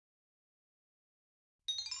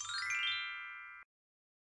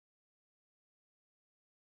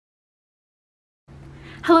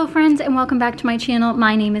Hello friends and welcome back to my channel.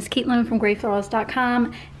 My name is Katelyn from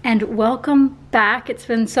Florals.com and welcome back. It's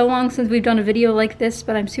been so long since we've done a video like this,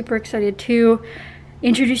 but I'm super excited to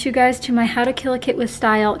introduce you guys to my How to Kill a Kit with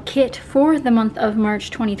Style kit for the month of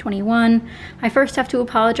March 2021. I first have to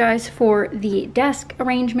apologize for the desk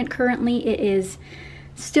arrangement currently. It is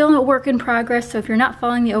still a work in progress, so if you're not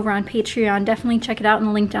following me over on Patreon, definitely check it out in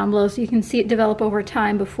the link down below so you can see it develop over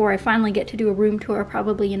time before I finally get to do a room tour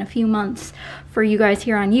probably in a few months for you guys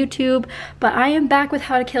here on YouTube. But I am back with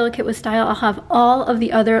How to Kill a Kit with Style. I'll have all of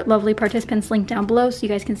the other lovely participants linked down below so you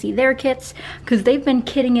guys can see their kits, because they've been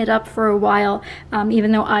kitting it up for a while,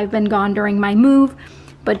 even though I've been gone during my move.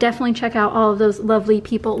 But definitely check out all of those lovely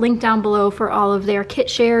people linked down below for all of their kit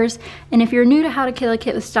shares. And if you're new to How to Kill a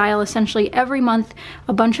Kit with Style, essentially every month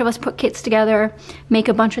a bunch of us put kits together, make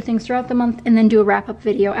a bunch of things throughout the month, and then do a wrap-up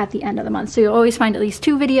video at the end of the month. So you'll always find at least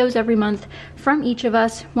 2 videos every month from each of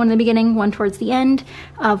us, one in the beginning, one towards the end,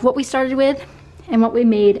 of what we started with and what we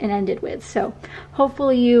made and ended with. So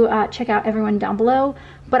hopefully you check out everyone down below.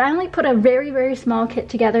 But I only put a very small kit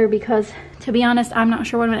together because, to be honest, I'm not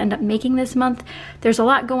sure what I'm gonna end up making this month. There's a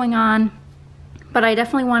lot going on, but I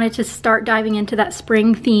definitely wanted to start diving into that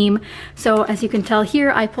spring theme. So as you can tell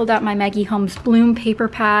here, I pulled out my Maggie Holmes Bloom paper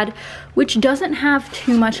pad, which doesn't have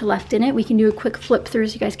too much left in it. We can do a quick flip through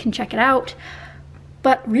so you guys can check it out.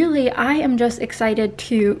 But really, I am just excited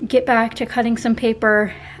to get back to cutting some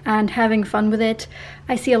paper and having fun with it.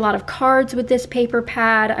 I see a lot of cards with this paper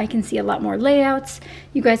pad. I can see a lot more layouts.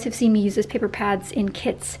 You guys have seen me use this paper pads in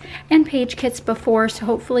kits and page kits before, so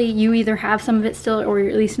hopefully you either have some of it still or you're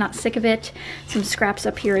at least not sick of it. Some scraps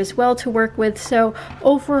up here as well to work with. So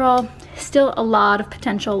overall, still a lot of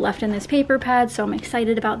potential left in this paper pad, so I'm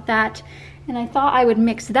excited about that. And I thought I would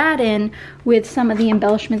mix that in with some of the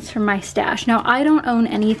embellishments from my stash. Now, I don't own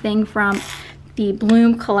anything from the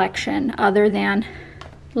Bloom collection other than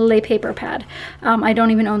Lay paper pad. I don't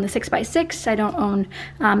even own the 6x6. I don't own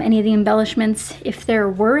any of the embellishments. If there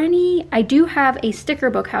were any, I do have a sticker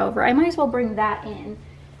book, however. I might as well bring that in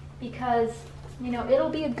because, you know, it'll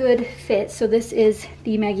be a good fit. So this is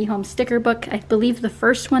the Maggie Holmes sticker book. I believe the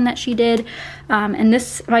first one that she did. And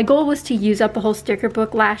this, my goal was to use up the whole sticker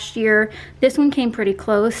book last year. This one came pretty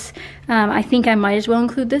close. I think I might as well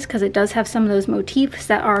include this because it does have some of those motifs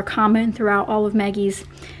that are common throughout all of Maggie's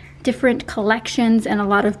different collections, and a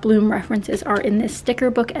lot of Bloom references are in this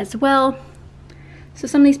sticker book as well. So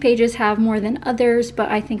some of these pages have more than others,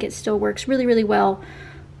 but I think it still works really well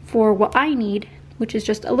for what I need, which is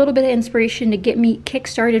just a little bit of inspiration to get me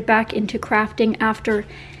kick-started back into crafting after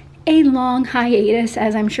a long hiatus,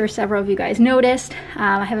 as I'm sure several of you guys noticed.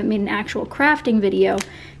 I haven't made an actual crafting video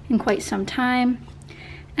in quite some time,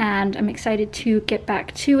 and I'm excited to get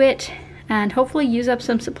back to it and hopefully use up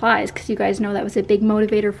some supplies, because you guys know that was a big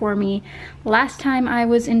motivator for me last time I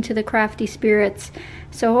was into the crafty spirits.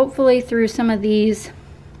 So hopefully through some of these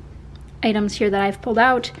items here that I've pulled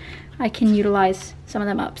out, I can utilize some of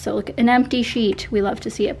them up. So look, an empty sheet, we love to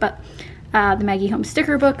see it, but the Maggie Holmes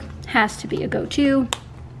sticker book has to be a go-to.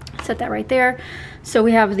 Set that right there. So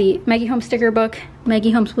we have the Maggie Holmes sticker book,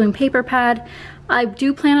 Maggie Holmes Bloom paper pad. I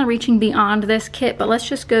do plan on reaching beyond this kit, but let's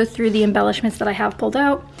just go through the embellishments that I have pulled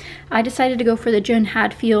out. I decided to go for the Jen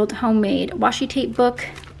Hadfield homemade washi tape book.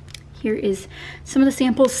 Here is some of the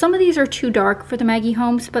samples. Some of these are too dark for the Maggie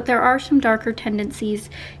Holmes, but there are some darker tendencies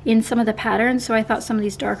in some of the patterns, so I thought some of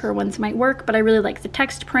these darker ones might work, but I really like the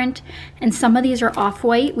text print. And some of these are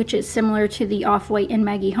off-white, which is similar to the off-white in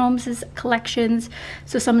Maggie Holmes's collections.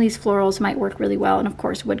 So some of these florals might work really well, and of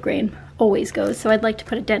course wood grain always goes. So I'd like to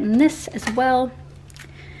put a dent in this as well.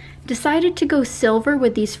 Decided to go silver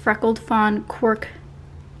with these freckled fawn cork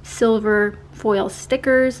silver foil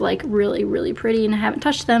stickers, like really pretty, and I haven't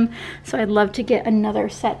touched them, so I'd love to get another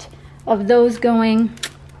set of those going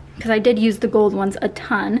because I did use the gold ones a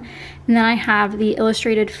ton. And then I have the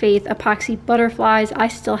Illustrated Faith epoxy butterflies. I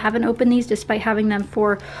still haven't opened these despite having them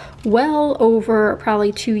for well over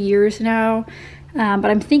probably 2 years now, but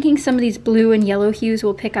I'm thinking some of these blue and yellow hues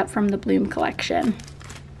will pick up from the Bloom collection.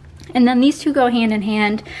 And then these two go hand in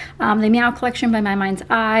hand. The Meow collection by My Mind's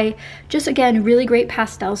Eye. Just again, really great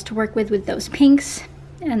pastels to work with those pinks.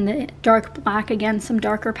 And the dark black, again, some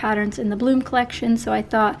darker patterns in the Bloom collection. So I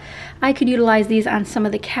thought I could utilize these on some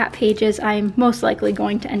of the cat pages I'm most likely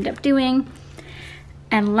going to end up doing.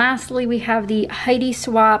 And lastly, we have the Heidi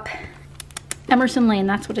Swap Emerson Lane,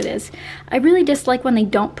 that's what it is. I really dislike when they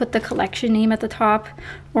don't put the collection name at the top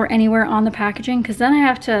or anywhere on the packaging, because then I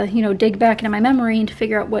have to, you know, dig back into my memory and to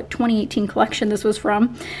figure out what 2018 collection this was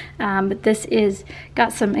from. But this is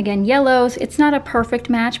got some, again, yellows. It's not a perfect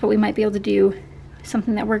match, but we might be able to do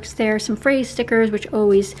something that works there, some phrase stickers, which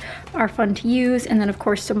always are fun to use, and then of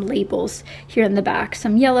course some labels here in the back,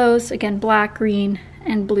 some yellows, again black, green,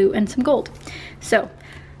 and blue, and some gold. So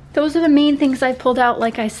those are the main things I've pulled out,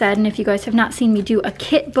 like I said, and if you guys have not seen me do a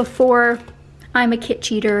kit before, I'm a kit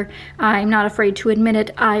cheater. I'm not afraid to admit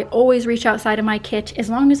it. I always reach outside of my kit. As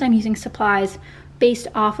long as I'm using supplies based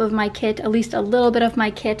off of my kit, at least a little bit of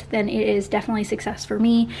my kit, then it is definitely success for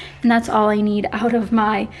me. And that's all I need out of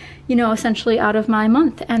my, you know, essentially out of my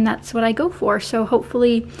month. And that's what I go for. So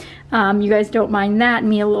hopefully you guys don't mind that,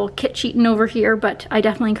 me a little kit cheating over here, but I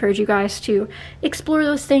definitely encourage you guys to explore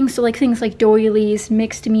those things. So like things like doilies,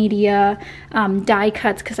 mixed media, die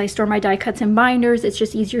cuts, because I store my die cuts in binders. It's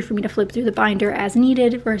just easier for me to flip through the binder as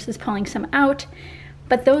needed versus pulling some out.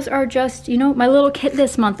 But those are just, you know, my little kit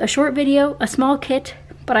this month. A short video, a small kit,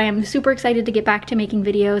 but I am super excited to get back to making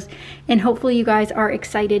videos, and hopefully you guys are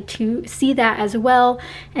excited to see that as well.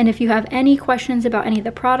 And if you have any questions about any of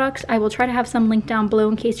the products, I will try to have some linked down below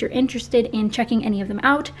in case you're interested in checking any of them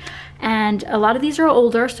out. And a lot of these are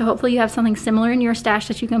older, so hopefully you have something similar in your stash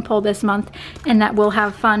that you can pull this month and that we'll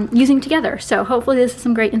have fun using together. So hopefully this is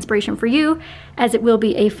some great inspiration for you, as it will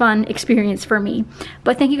be a fun experience for me.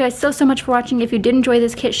 But thank you guys so much for watching. If you did enjoy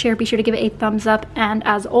this kit share, be sure to give it a thumbs up. And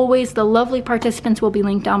as always, the lovely participants will be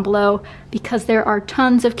linked down below, because there are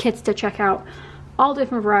tons of kits to check out, all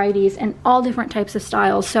different varieties and all different types of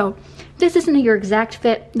styles. So if this isn't your exact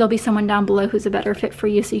fit, there'll be someone down below who's a better fit for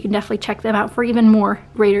you, so you can definitely check them out for even more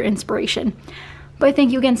greater inspiration. But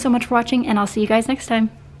thank you again so much for watching, and I'll see you guys next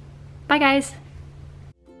time. Bye guys.